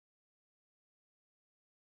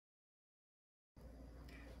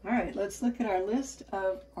All right, let's look at our list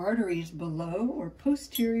of arteries below or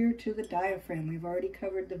posterior to the diaphragm. We've already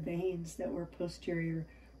covered the veins that were posterior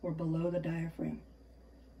or below the diaphragm.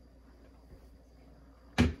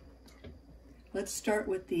 Let's start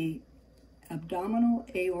with the abdominal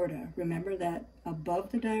aorta. Remember that above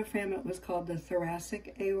the diaphragm it was called the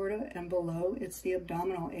thoracic aorta, and below it's the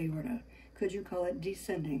abdominal aorta. Could you call it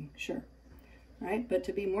descending? Sure. Right? But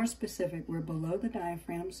to be more specific, we're below the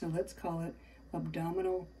diaphragm, so let's call it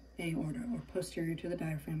abdominal aorta, or posterior to the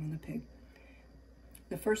diaphragm on the pig.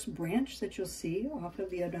 The first branch that you'll see off of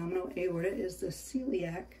the abdominal aorta is the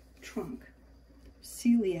celiac trunk.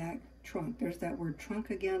 Celiac trunk. There's that word trunk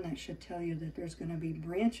again. That should tell you that there's going to be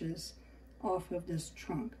branches off of this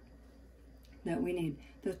trunk that we need.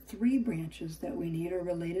 The three branches that we need are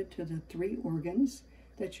related to the three organs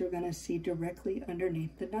that you're going to see directly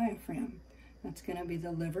underneath the diaphragm. That's going to be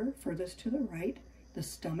the liver furthest to the right, the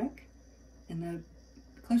stomach in the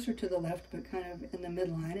closer to the left, but kind of in the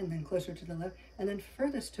midline, and then closer to the left, and then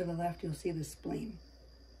furthest to the left you'll see the spleen.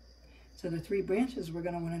 So the three branches we're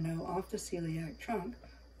going to want to know off the celiac trunk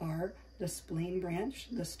are the spleen branch,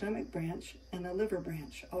 the stomach branch, and the liver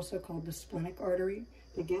branch, also called the splenic artery,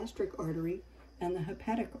 the gastric artery, and the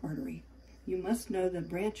hepatic artery. You must know the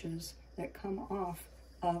branches that come off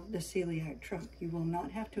of the celiac trunk. You will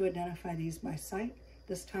not have to identify these by sight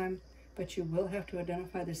this time, but you will have to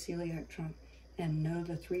identify the celiac trunk and know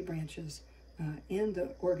the three branches and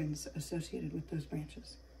the organs associated with those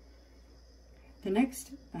branches. The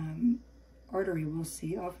next artery we'll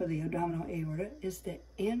see off of the abdominal aorta is the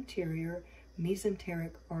anterior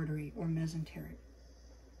mesenteric artery, or mesenteric.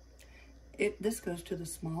 This goes to the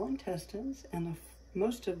small intestines and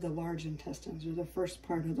most of the large intestines, or the first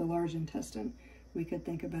part of the large intestine. We could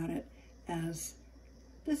think about it as,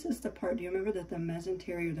 this is the part, do you remember that the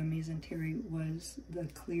mesentery or the mesentery was the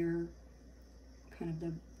clear, kind of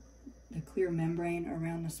the clear membrane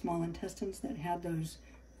around the small intestines that had those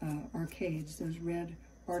arcades, those red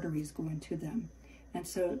arteries going to them. And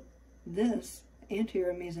so this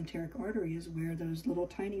anterior mesenteric artery is where those little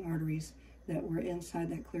tiny arteries that were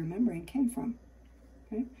inside that clear membrane came from.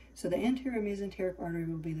 Okay? So the anterior mesenteric artery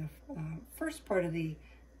will be the first part of the,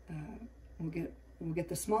 we'll get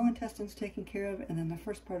the small intestines taken care of, and then the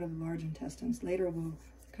first part of the large intestines. Later we'll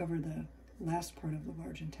cover the last part of the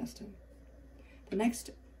large intestine. The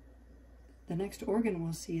next organ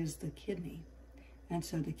we'll see is the kidney. And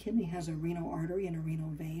so the kidney has a renal artery and a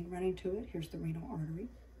renal vein running to it. Here's the renal artery.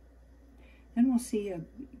 Then we'll see a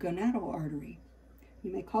gonadal artery.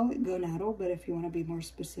 You may call it gonadal, but if you want to be more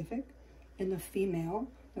specific, in the female,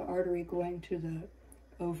 the artery going to the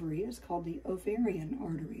ovary is called the ovarian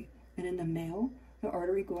artery. And in the male, the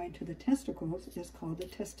artery going to the testicles is called the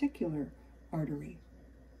testicular artery.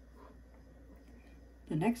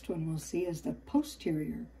 The next one we'll see is the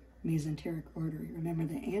posterior mesenteric artery. Remember,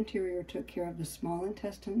 the anterior took care of the small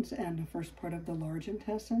intestines and the first part of the large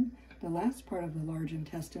intestine. The last part of the large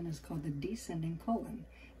intestine is called the descending colon.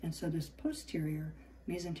 And so this posterior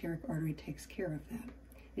mesenteric artery takes care of that.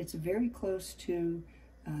 It's very close to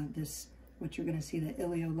this, what you're going to see, the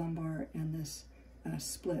iliolumbar and this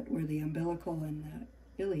split where the umbilical and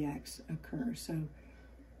the iliacs occur. So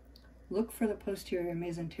look for the posterior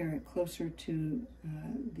mesenteric closer to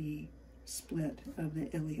the split of the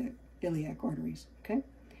iliac arteries, okay?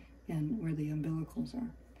 And where the umbilicals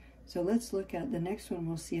are. So let's look at the next one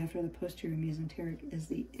we'll see after the posterior mesenteric is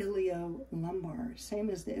the iliolumbar. Same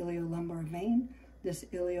as the iliolumbar vein, this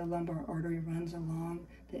iliolumbar artery runs along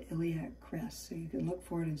the iliac crest. So you can look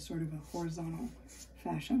for it in sort of a horizontal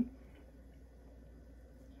fashion.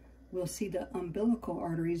 We'll see the umbilical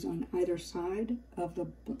arteries on either side of the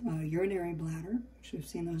urinary bladder, which we've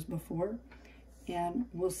seen those before. And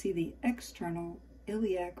we'll see the external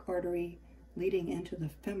iliac artery leading into the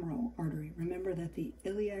femoral artery. Remember that the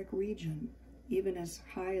iliac region, even as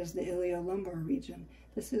high as the iliolumbar region,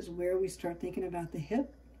 this is where we start thinking about the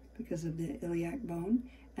hip because of the iliac bone.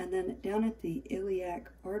 And then down at the iliac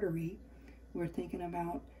artery, we're thinking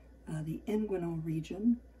about the inguinal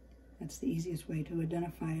region. That's the easiest way to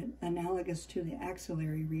identify it, analogous to the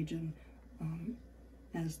axillary region,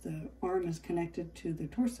 as the arm is connected to the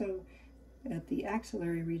torso at the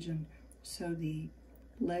axillary region, so the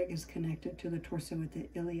leg is connected to the torso at the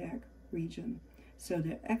iliac region. So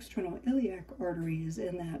the external iliac artery is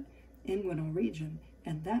in that inguinal region,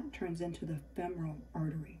 and that turns into the femoral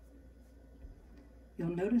artery.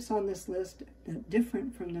 You'll notice on this list that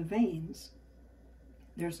different from the veins,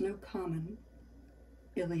 there's no common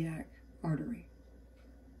iliac artery.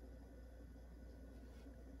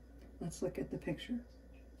 Let's look at the picture.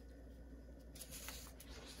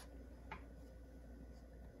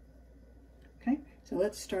 Okay, So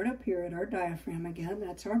let's start up here at our diaphragm again.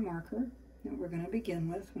 That's our marker that we're going to begin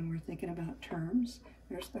with when we're thinking about terms.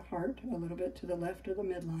 There's the heart a little bit to the left of the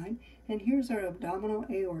midline. And here's our abdominal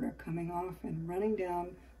aorta coming off and running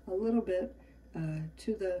down a little bit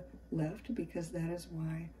to the left, because that is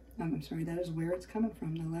why, I'm sorry, that is where it's coming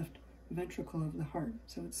from, the left ventricle of the heart.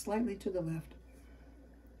 So it's slightly to the left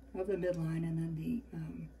of the midline, and then the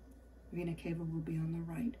vena cava will be on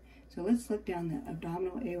the right. So let's look down the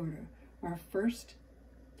abdominal aorta. Our first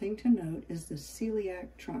thing to note is the celiac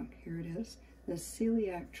trunk. Here it is, the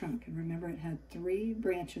celiac trunk. And remember, it had 3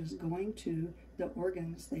 branches going to the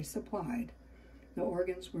organs they supplied. The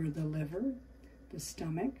organs were the liver, the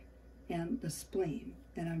stomach, and the spleen.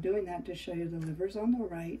 And I'm doing that to show you the liver's on the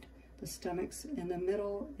right, the stomach's in the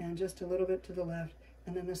middle, and just a little bit to the left,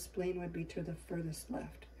 and then the spleen would be to the furthest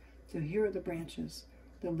left. So here are the branches.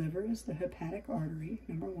 The liver is the hepatic artery,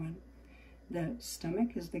 number 1. The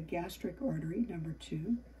stomach is the gastric artery, number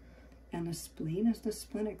 2. And the spleen is the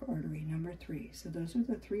splenic artery, number 3. So those are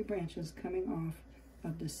the 3 branches coming off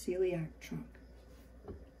of the celiac trunk.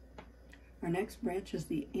 Our next branch is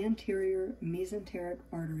the anterior mesenteric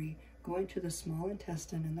artery going to the small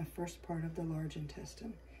intestine and the first part of the large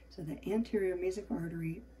intestine. So the anterior mesenteric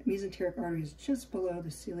artery is just below the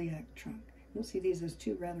celiac trunk. You'll see these as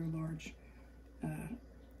 2 rather large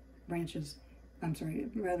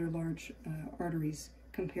rather large arteries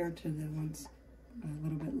compared to the ones a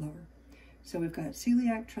little bit lower. So we've got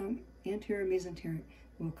celiac trunk, anterior mesenteric.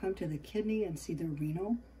 We'll come to the kidney and see the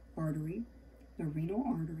renal artery,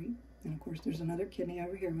 and of course there's another kidney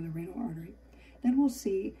over here with a renal artery. Then we'll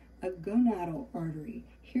see a gonadal artery.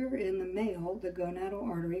 Here in the male, the gonadal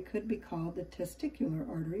artery could be called the testicular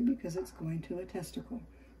artery because it's going to a testicle.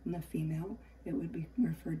 In the female, it would be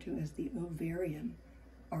referred to as the ovarian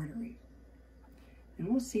artery. And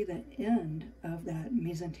we'll see the end of that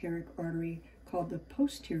mesenteric artery called the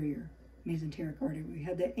posterior mesenteric artery. We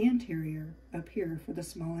had the anterior up here for the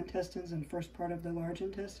small intestines and first part of the large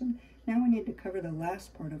intestine. Now we need to cover the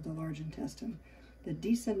last part of the large intestine. The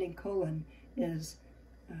descending colon is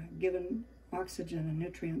given oxygen and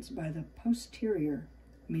nutrients by the posterior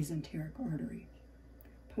mesenteric artery.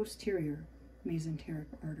 Posterior mesenteric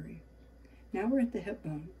artery. Now we're at the hip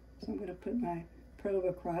bone. So I'm going to put my probe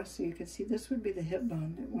across so you can see this would be the hip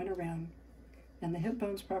bone that went around. And the hip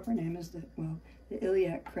bone's proper name is the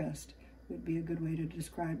iliac crest would be a good way to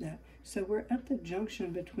describe that. So we're at the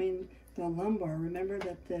junction between the lumbar. Remember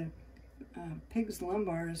that the pig's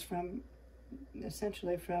lumbar is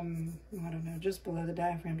essentially from, I don't know, just below the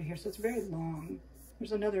diaphragm to here. So it's very long.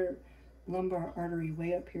 There's another lumbar artery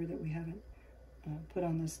way up here that we haven't put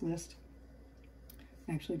on this list,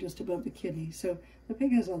 actually just above the kidney. So the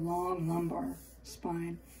pig has a long lumbar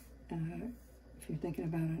spine, if you're thinking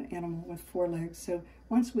about an animal with 4 legs. So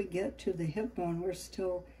once we get to the hip bone, we're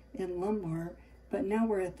still in lumbar, but now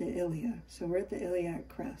we're at the ilia. So we're at the iliac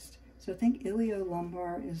crest. So think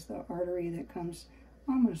iliolumbar is the artery that comes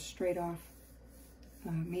almost straight off,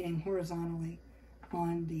 meaning horizontally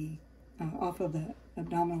on the off of the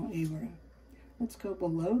abdominal aorta. Let's go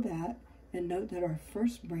below that and note that our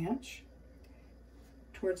first branch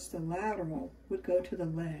towards the lateral would go to the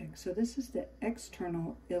leg. So this is the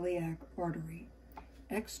external iliac artery.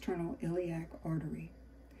 External iliac artery.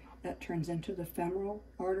 That turns into the femoral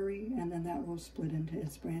artery, and then that will split into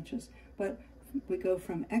its branches. But we go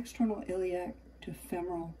from external iliac to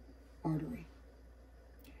femoral artery.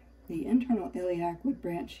 The internal iliac would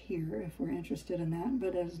branch here if we're interested in that,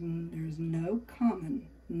 but there's no common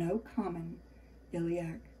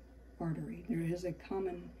iliac artery. There is a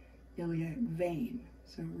common iliac vein.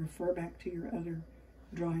 So refer back to your other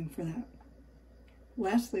drawing for that.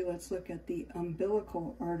 Lastly, let's look at the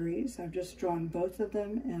umbilical arteries. I've just drawn both of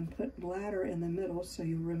them and put bladder in the middle so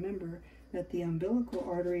you'll remember that the umbilical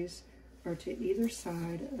arteries are to either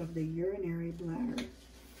side of the urinary bladder.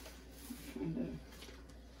 I'll find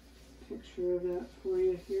a picture of that for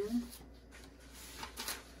you here.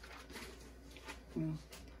 Well,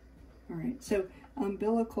 all right, so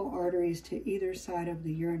umbilical arteries to either side of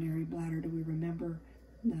the urinary bladder. Do we remember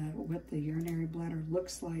what the urinary bladder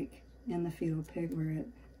looks like in the fetal pig, where it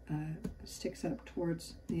sticks up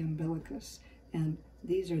towards the umbilicus? And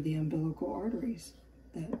these are the umbilical arteries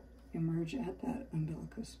that emerge at that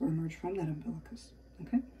umbilicus, or emerge from that umbilicus.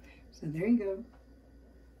 Okay, so there you go.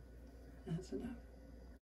 That's enough.